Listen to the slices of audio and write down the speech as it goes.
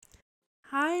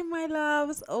Hi, my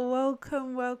loves.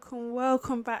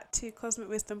 Welcome back to Cosmic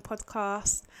Wisdom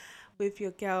Podcast with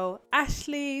your girl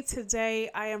Ashley. Today,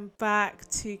 I am back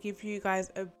to give you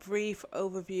guys a brief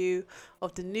overview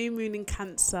of the new moon in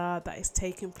Cancer that is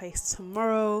taking place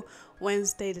tomorrow,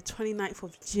 Wednesday, the 29th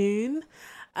of June.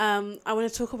 I want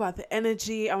to talk about the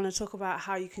energy. I want to talk about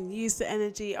how you can use the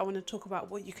energy. I want to talk about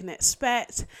what you can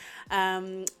expect,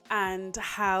 and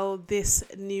how this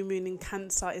new moon in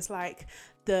Cancer is like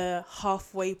the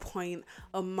halfway point,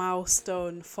 a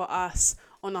milestone for us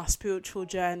on our spiritual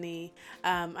journey,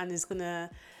 and is gonna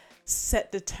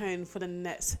set the tone for the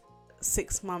next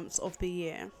 6 months of the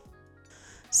year.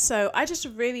 So I just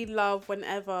really love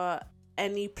whenever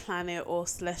any planet or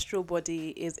celestial body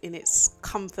is in its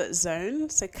comfort zone.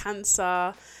 So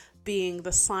Cancer being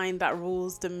the sign that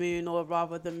rules the moon, or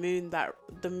rather the moon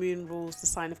rules the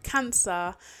sign of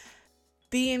Cancer.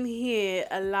 Being here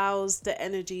allows the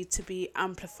energy to be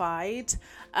amplified,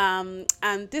 and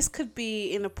this could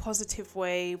be in a positive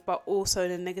way but also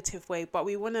in a negative way, but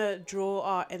we want to draw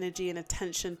our energy and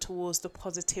attention towards the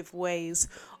positive ways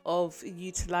of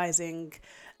utilizing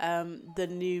the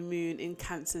new moon in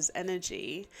Cancer's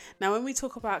energy. Now, when we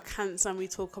talk about Cancer and we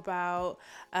talk about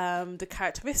the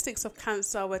characteristics of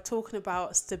Cancer, we're talking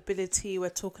about stability, we're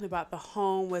talking about the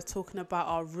home, we're talking about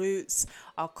our roots,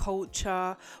 our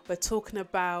culture, we're talking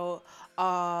about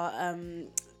our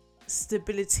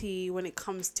stability when it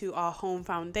comes to our home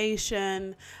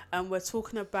foundation, and we're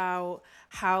talking about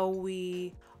how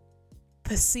we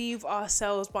perceive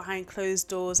ourselves behind closed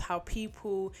doors, how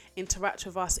people interact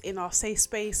with us in our safe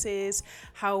spaces,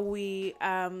 how we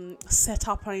set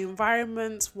up our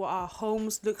environments, what our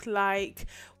homes look like,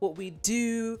 what we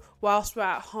do whilst we're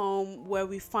at home, where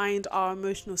we find our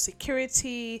emotional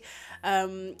security,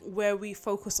 where we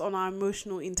focus on our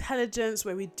emotional intelligence,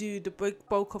 where we do the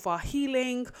bulk of our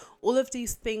healing. All of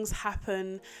these things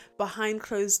happen behind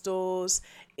closed doors,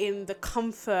 in the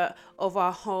comfort of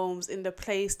our homes, in the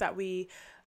place that we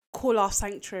call our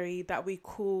sanctuary, that we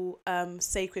call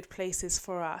sacred places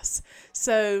for us.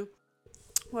 So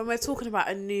when we're talking about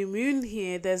a new moon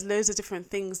here, there's loads of different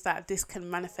things that this can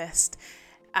manifest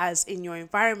as in your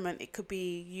environment. It could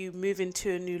be you moving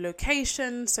to a new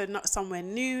location, so not somewhere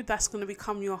new that's going to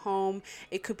become your home.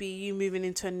 It could be you moving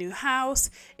into a new house.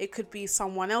 It could be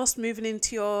someone else moving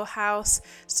into your house,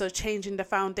 so changing the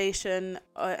foundation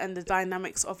and the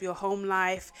dynamics of your home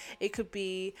life. It could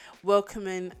be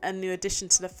welcoming a new addition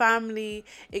to the family.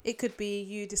 It could be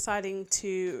you deciding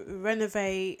to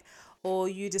renovate, or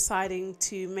you deciding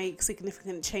to make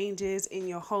significant changes in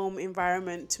your home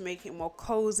environment to make it more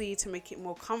cozy, to make it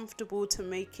more comfortable, to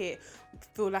make it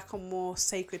feel like a more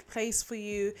sacred place for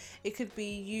you. It could be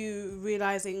you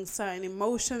realizing certain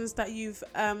emotions that you've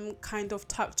kind of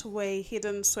tucked away,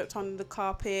 hidden, swept under the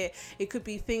carpet. It could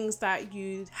be things that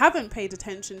you haven't paid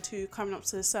attention to coming up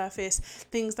to the surface,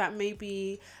 things that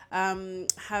maybe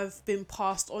have been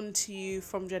passed on to you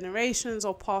from generations,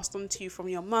 or passed on to you from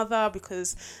your mother,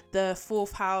 because the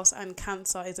fourth house and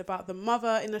Cancer is about the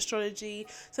mother in astrology.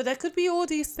 So there could be all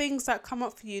these things that come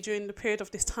up for you during the period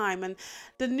of this time, and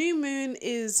the new moon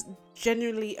is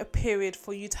generally a period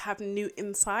for you to have new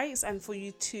insights and for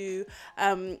you to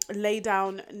lay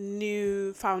down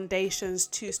new foundations,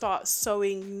 to start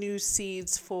sowing new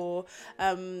seeds for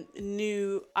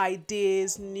new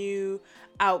ideas, new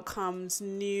outcomes,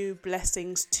 new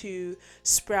blessings to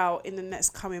sprout in the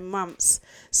next coming months.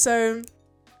 So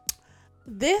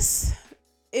this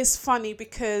is funny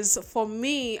because for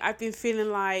me, I've been feeling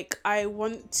like I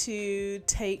want to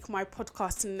take my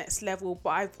podcast to the next level, but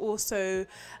I've also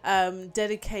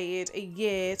dedicated a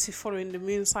year to following the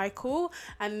moon cycle.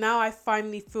 And now I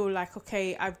finally feel like,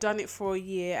 okay, I've done it for a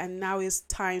year and now it's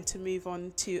time to move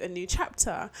on to a new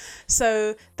chapter.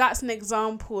 So that's an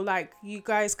example. Like, you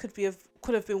guys could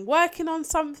have been working on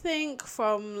something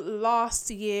from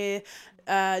last year,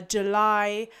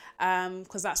 July,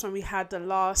 because that's when we had the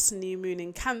last new moon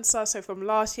in Cancer. So from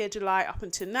last year July up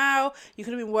until now, you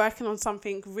could have been working on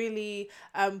something, really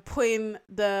putting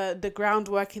the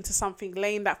groundwork into something,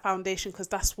 laying that foundation, because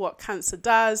that's what Cancer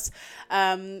does.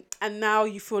 And now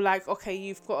you feel like, okay,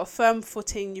 you've got a firm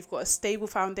footing, you've got a stable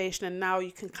foundation, and now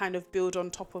you can kind of build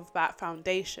on top of that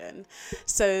foundation.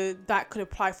 So that could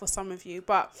apply for some of you.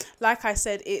 But like I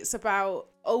said, it's about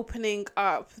opening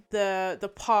up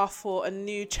the path for a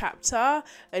new chapter,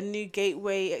 a new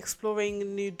gateway,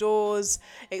 exploring new doors,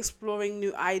 exploring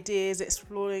new ideas,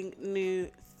 exploring new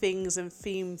things and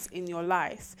themes in your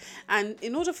life. And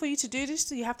in order for you to do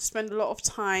this, you have to spend a lot of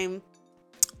time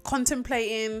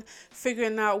contemplating,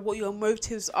 figuring out what your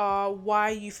motives are, why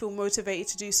you feel motivated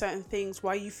to do certain things,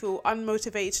 why you feel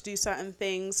unmotivated to do certain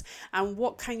things, and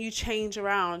what can you change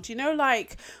around.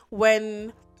 Like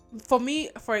when, for me,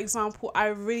 for example, I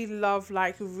really love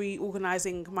like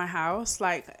reorganizing my house.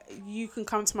 Like, you can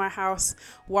come to my house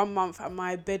 1 month and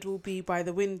my bed will be by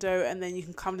the window, and then you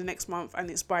can come the next month and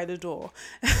it's by the door.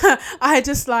 I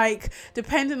just like,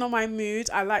 depending on my mood,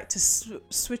 I like to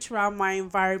switch around my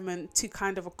environment to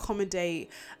kind of accommodate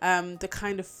the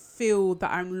kind of feel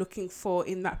that I'm looking for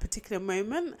in that particular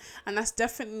moment. And that's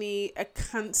definitely a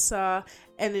Cancer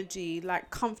energy, like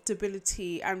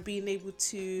comfortability and being able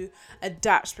to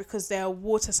adapt, because they're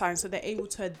water signs, so they're able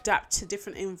to adapt to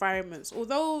different environments.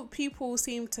 Although people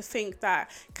seem to think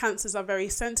that Cancers are very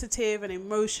sensitive and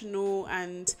emotional,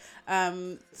 and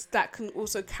that can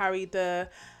also carry the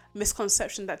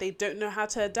misconception that they don't know how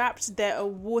to adapt. They're a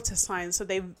water sign, so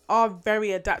they are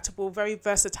very adaptable, very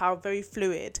versatile, very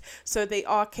fluid, so they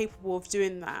are capable of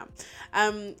doing that.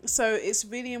 So it's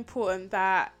really important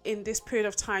that in this period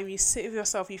of time you sit with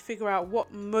yourself, you figure out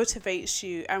what motivates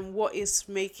you and what is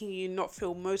making you not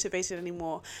feel motivated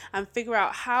anymore, and figure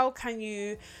out how can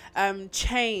you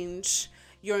change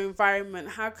your environment,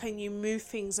 how can you move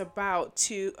things about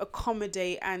to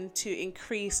accommodate and to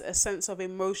increase a sense of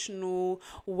emotional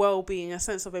well-being, a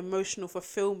sense of emotional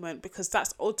fulfillment, because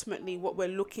that's ultimately what we're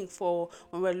looking for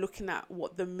when we're looking at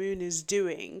what the moon is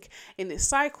doing in its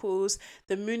cycles.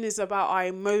 The moon is about our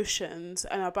emotions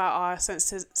and about our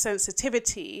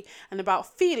sensitivity and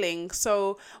about feeling.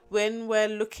 So when we're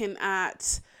looking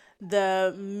at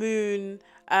the moon,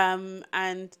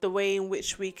 and the way in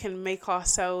which we can make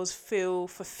ourselves feel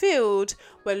fulfilled,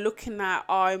 we're looking at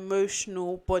our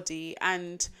emotional body,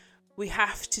 and we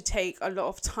have to take a lot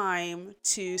of time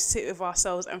to sit with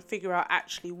ourselves and figure out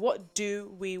actually what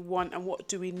do we want and what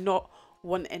do we not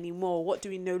want anymore, what do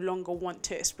we no longer want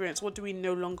to experience, what do we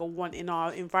no longer want in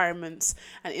our environments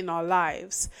and in our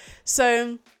lives.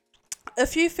 So a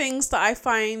few things that I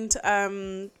find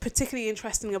particularly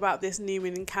interesting about this new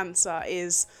moon in Cancer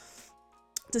is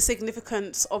the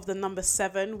significance of the number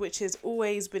 7, which has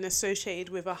always been associated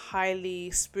with a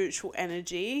highly spiritual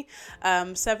energy.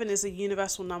 7 is a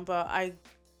universal number. I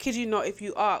kid you not, if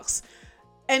you ask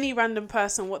any random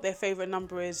person what their favorite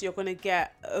number is, you're going to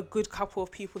get a good couple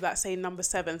of people that say number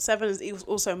 7. 7 is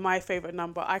also my favorite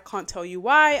number. I can't tell you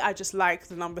why, I just like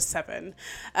the number 7.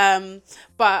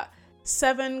 But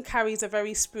 7 carries a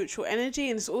very spiritual energy,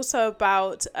 and it's also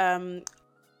about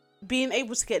being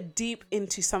able to get deep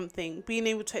into something, being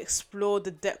able to explore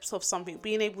the depths of something,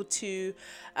 being able to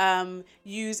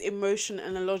use emotion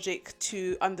and logic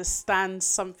to understand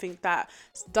something that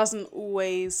doesn't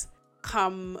always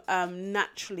come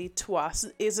naturally to us,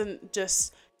 isn't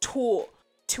just taught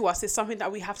to us. It's something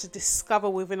that we have to discover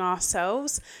within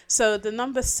ourselves. So the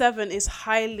number 7 is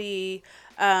highly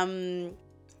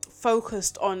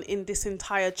focused on in this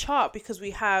entire chart, because we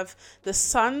have the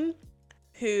sun,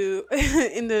 who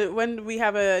when we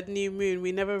have a new moon,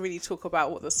 we never really talk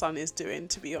about what the sun is doing,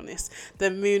 to be honest.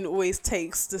 The moon always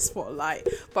takes the spotlight,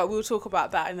 but we'll talk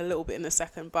about that in a little bit in a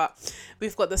second. But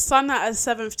we've got the sun at a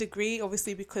 7th degree,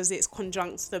 obviously because it's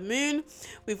conjunct the moon.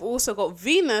 We've also got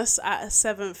Venus at a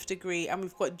 7th degree, and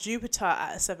we've got Jupiter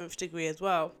at a 7th degree as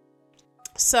well.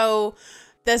 So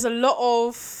there's a lot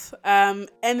of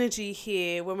energy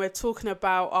here when we're talking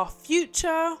about our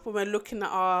future, when we're looking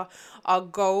at our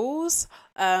goals,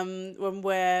 when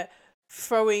we're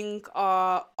throwing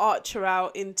our archer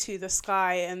out into the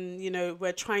sky, and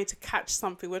we're trying to catch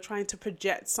something, we're trying to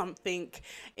project something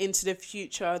into the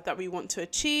future that we want to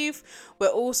achieve. We're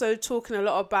also talking a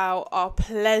lot about our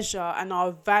pleasure and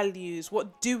our values.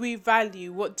 What do we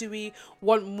value? What do we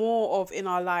want more of in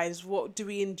our lives? What do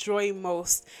we enjoy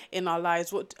most in our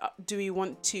lives? What do we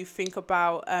want to think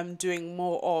about doing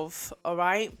more of? All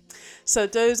right, so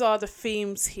those are the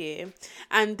themes here,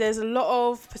 and there's a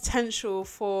lot of potential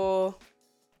for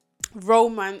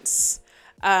romance,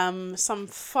 some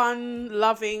fun,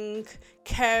 loving,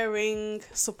 caring,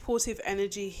 supportive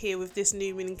energy here with this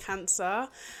new moon in Cancer.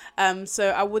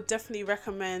 So I would definitely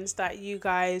recommend that you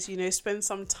guys, spend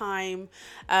some time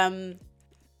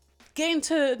getting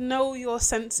to know your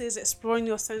senses, exploring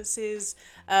your senses,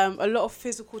 a lot of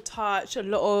physical touch, a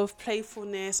lot of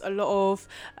playfulness, a lot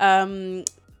of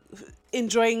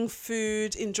enjoying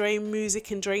food, enjoying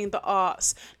music, enjoying the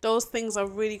arts. Those things are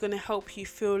really going to help you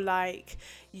feel like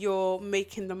you're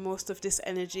making the most of this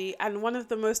energy. And one of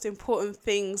the most important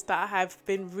things that I have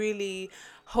been really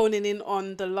honing in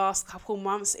on the last couple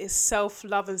months is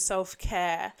self-love and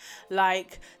self-care.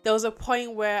 Like, there was a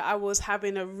point where I was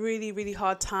having a really, really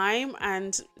hard time,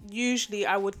 and usually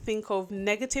I would think of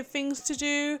negative things to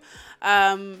do,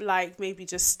 like maybe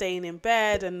just staying in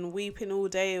bed and weeping all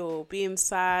day, or being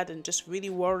sad and just really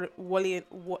wallowing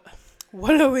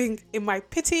in my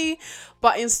pity.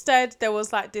 But instead, there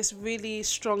was like this really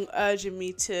strong urge in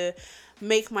me to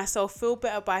make myself feel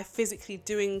better by physically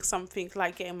doing something,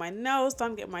 like getting my nails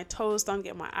done, getting my toes done,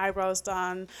 getting my eyebrows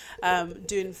done,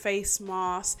 doing face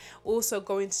masks, also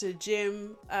going to the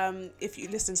gym. If you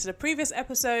listen to the previous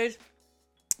episode,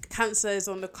 Cancer is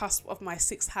on the cusp of my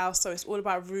sixth house, so it's all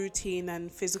about routine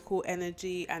and physical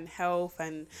energy and health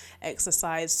and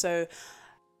exercise. So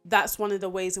that's one of the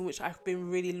ways in which I've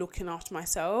been really looking after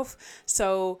myself.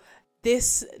 So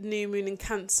this new moon in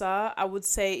Cancer, I would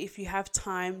say, if you have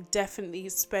time, definitely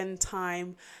spend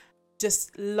time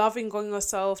just loving on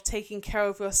yourself, taking care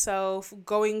of yourself,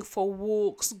 going for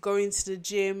walks, going to the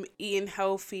gym, eating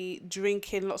healthy,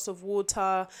 drinking lots of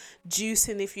water,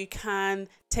 juicing if you can,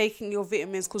 taking your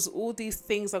vitamins, because all these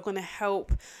things are going to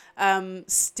help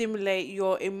stimulate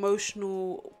your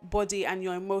emotional body and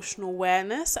your emotional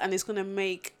awareness, and it's going to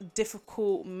make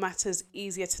difficult matters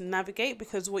easier to navigate.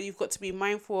 Because what you've got to be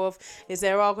mindful of is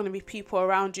there are going to be people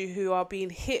around you who are being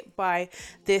hit by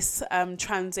this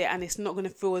transit, and it's not going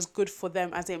to feel as good for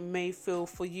them as it may feel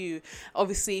for you.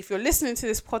 Obviously, if you're listening to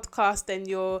this podcast, then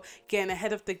you're getting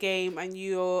ahead of the game and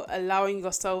you're allowing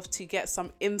yourself to get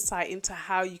some insight into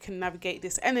how you can navigate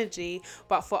this energy.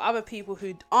 But for other people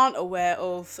who aren't aware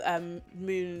of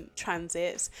moon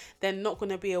transits, they're not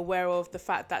going to be aware of the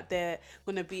fact that they're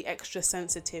going to be extra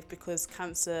sensitive, because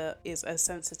Cancer is a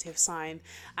sensitive sign,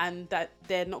 and that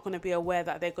they're not going to be aware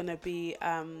that they're going to be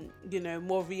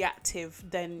more reactive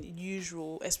than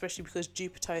usual, especially because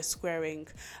Jupiter is squaring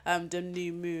the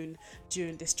new moon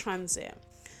during this transit.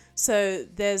 So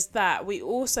there's that. We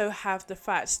also have the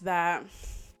fact that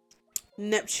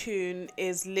Neptune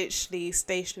is literally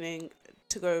stationing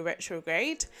to go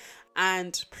retrograde,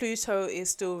 and Pluto is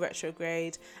still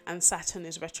retrograde, and Saturn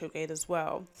is retrograde as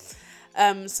well.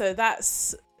 So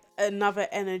that's another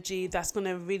energy that's going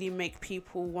to really make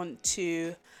people want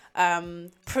to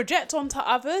project onto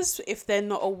others if they're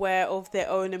not aware of their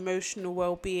own emotional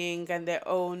well-being and their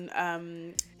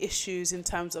own issues in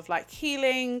terms of like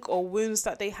healing or wounds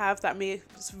that they have that may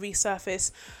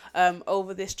resurface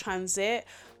over this transit,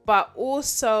 but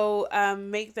also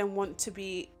make them want to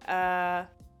be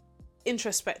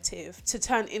introspective, to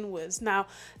turn inwards. Now,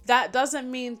 that doesn't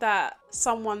mean that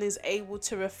someone is able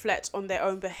to reflect on their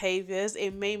own behaviors.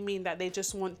 It may mean that they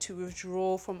just want to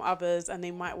withdraw from others and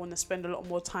they might want to spend a lot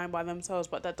more time by themselves,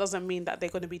 but that doesn't mean that they're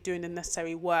going to be doing the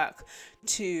necessary work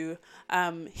to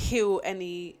heal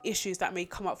any issues that may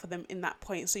come up for them in that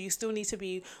point. So you still need to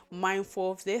be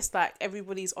mindful of this, like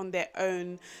everybody's on their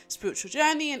own spiritual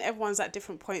journey and everyone's at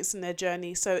different points in their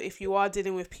journey. So if you are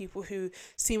dealing with people who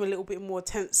seem a little bit more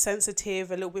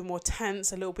sensitive, a little bit more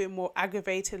tense, a little bit more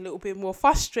aggravated, a little bit more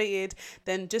frustrated,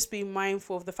 then just be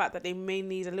mindful of the fact that they may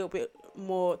need a little bit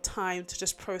more time to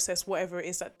just process whatever it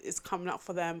is that is coming up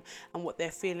for them and what they're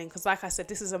feeling. Because like I said,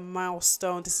 this is a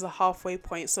milestone, this is a halfway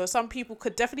point. So some people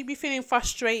could definitely be feeling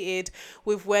frustrated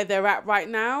with where they're at right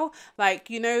now. Like,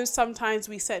 sometimes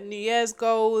we set New Year's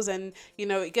goals and,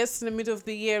 it gets to the middle of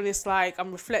the year and it's like,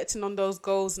 I'm reflecting on those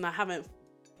goals and I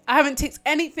haven't ticked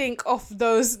anything off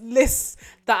those lists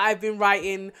that I've been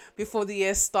writing before the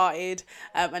year started,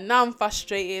 and now I'm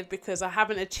frustrated because I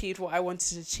haven't achieved what I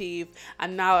wanted to achieve,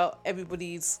 and now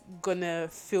everybody's gonna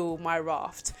feel my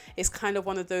raft. It's kind of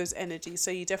one of those energies,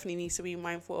 so you definitely need to be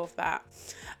mindful of that.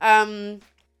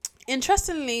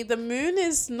 Interestingly, the moon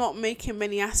is not making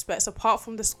many aspects apart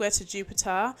from the square to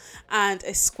Jupiter and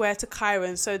a square to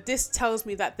Chiron, so this tells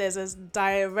me that there's a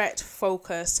direct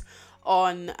focus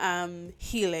on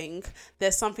healing.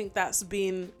 There's something that's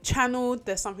been channeled,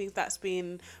 there's something that's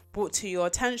been brought to your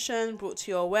attention, brought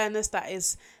to your awareness, that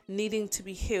is needing to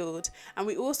be healed. And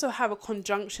we also have a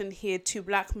conjunction here to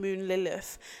Black Moon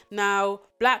Lilith. Now,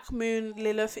 Black Moon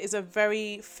Lilith is a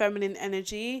very feminine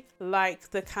energy,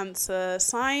 like the Cancer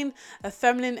sign, a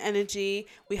feminine energy.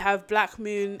 We have Black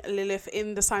Moon Lilith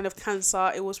in the sign of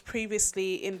Cancer. It was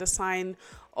previously in the sign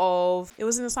of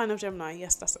Gemini.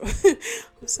 Yes, that's it.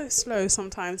 I'm so slow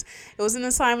sometimes. It was in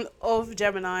the sign of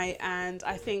Gemini, and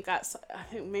I think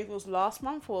maybe it was last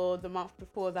month or the month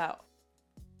before that,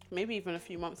 maybe even a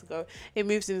few months ago, it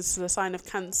moves into the sign of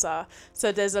Cancer.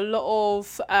 So there's a lot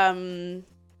of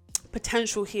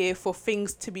potential here for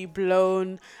things to be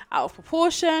blown out of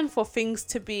proportion, for things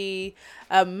to be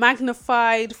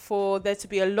magnified, for there to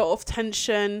be a lot of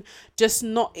tension, just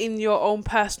not in your own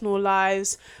personal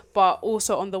lives, but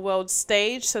also on the world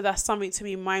stage. So that's something to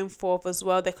be mindful of as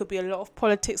well. There could be a lot of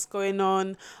politics going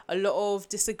on, a lot of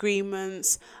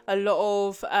disagreements, a lot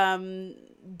of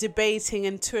debating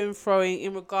and to and froing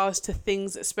in regards to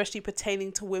things especially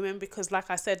pertaining to women, because like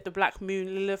I said, the black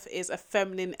moon Lilith is a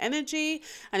feminine energy,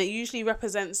 and it usually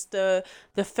represents the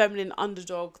feminine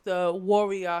underdog, the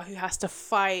warrior who has to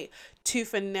fight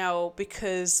tooth and nail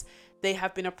because they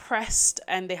have been oppressed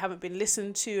and they haven't been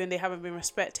listened to and they haven't been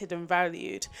respected and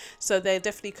valued. So there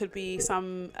definitely could be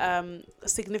some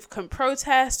significant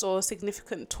protests or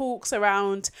significant talks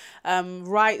around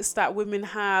rights that women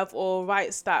have, or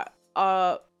rights that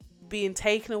are being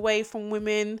taken away from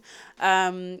women,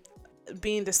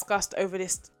 being discussed over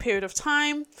this period of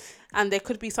time. And there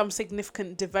could be some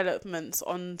significant developments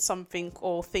on something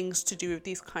or things to do with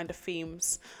these kind of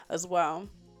themes as well.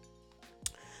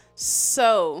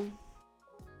 So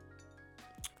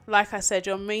like I said,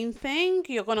 your main thing,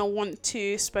 you're going to want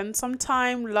to spend some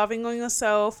time loving on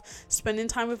yourself, spending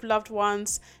time with loved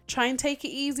ones. Try and take it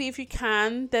easy if you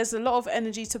can. There's a lot of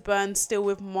energy to burn still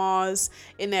with Mars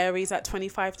in Aries at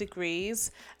 25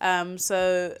 degrees.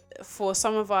 So for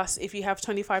some of us, if you have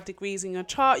 25 degrees in your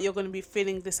chart, you're going to be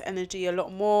feeling this energy a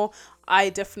lot more. I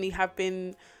definitely have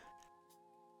been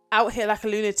out here like a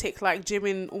lunatic, like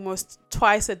gymming almost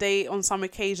twice a day on some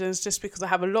occasions, just because I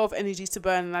have a lot of energy to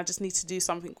burn and I just need to do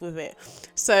something with it.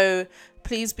 So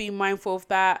please be mindful of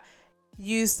that.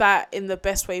 Use that in the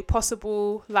best way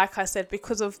possible. Like I said,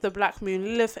 because of the black moon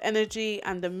Lilith energy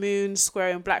and the moon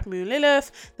squaring black moon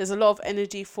Lilith, there's a lot of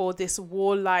energy for this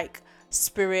warlike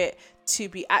spirit to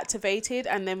be activated.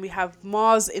 And then we have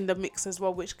Mars in the mix as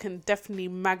well, which can definitely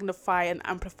magnify and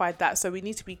amplify that. So we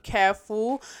need to be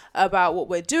careful about what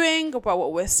we're doing, about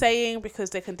what we're saying, because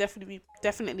there can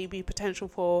definitely be potential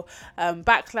for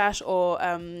backlash or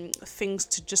things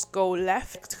to just go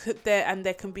left there, and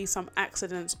there can be some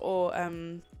accidents or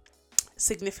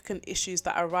significant issues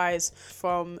that arise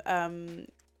from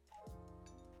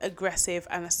aggressive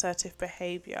and assertive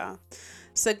behavior.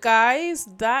 So guys,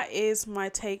 that is my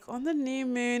take on the new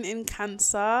moon in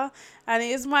Cancer, and it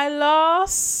is my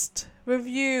last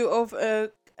review of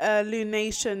a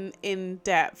lunation in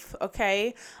depth.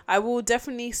 Okay, I will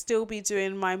definitely still be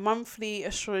doing my monthly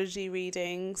astrology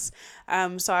readings,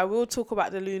 so I will talk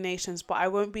about the lunations, but I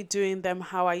won't be doing them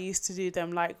how I used to do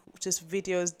them, like just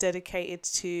videos dedicated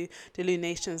to the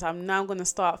lunations. I'm now going to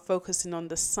start focusing on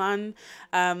the sun.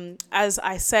 As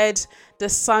I said, the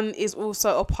sun is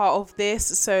also a part of this,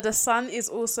 so the sun is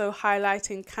also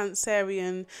highlighting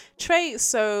Cancerian traits,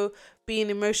 so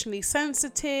being emotionally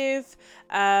sensitive,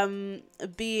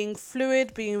 being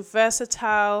fluid, being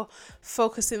versatile,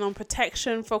 focusing on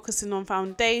protection, focusing on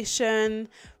foundation,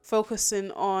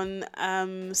 focusing on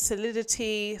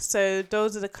solidity. So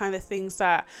those are the kind of things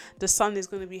that the sun is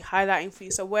going to be highlighting for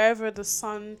you. So wherever the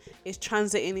sun is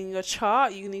transiting in your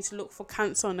chart, you need to look for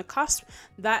Cancer on the cusp.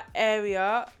 That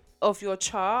area of your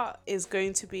chart is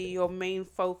going to be your main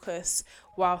focus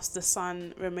whilst the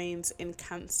sun remains in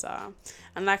Cancer.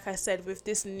 And like I said, with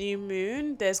this new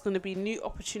moon, there's going to be new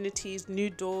opportunities, new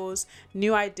doors,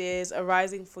 new ideas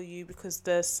arising for you, because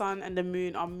the sun and the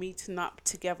moon are meeting up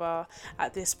together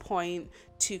at this point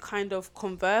to kind of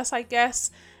converse, I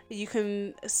guess. You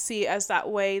can see it as that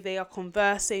way. They are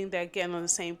conversing, they're getting on the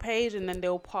same page, and then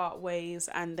they'll part ways,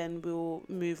 and then we'll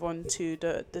move on to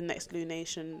the next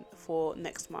lunation for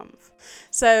next month.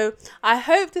 So I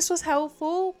hope this was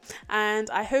helpful, and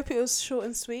I hope it was short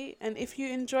and sweet. And if you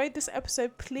enjoyed this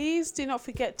episode, please do not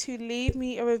forget to leave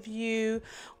me a review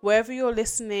wherever you're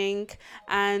listening,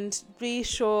 and be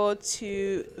sure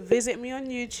to visit me on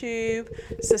YouTube,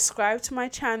 subscribe to my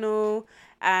channel,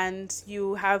 and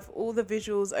you have all the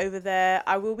visuals over there.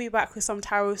 I will be back with some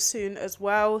tarot soon as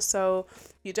well, so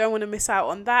you don't want to miss out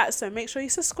on that. So make sure you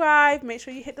subscribe, make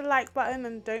sure you hit the like button,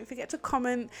 and don't forget to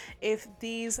comment if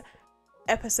these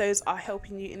episodes are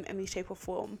helping you in any shape or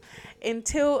form.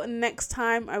 Until next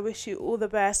time, I wish you all the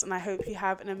best, and I hope you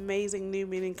have an amazing new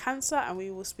moon in Cancer, and we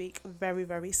will speak very,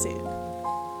 very soon.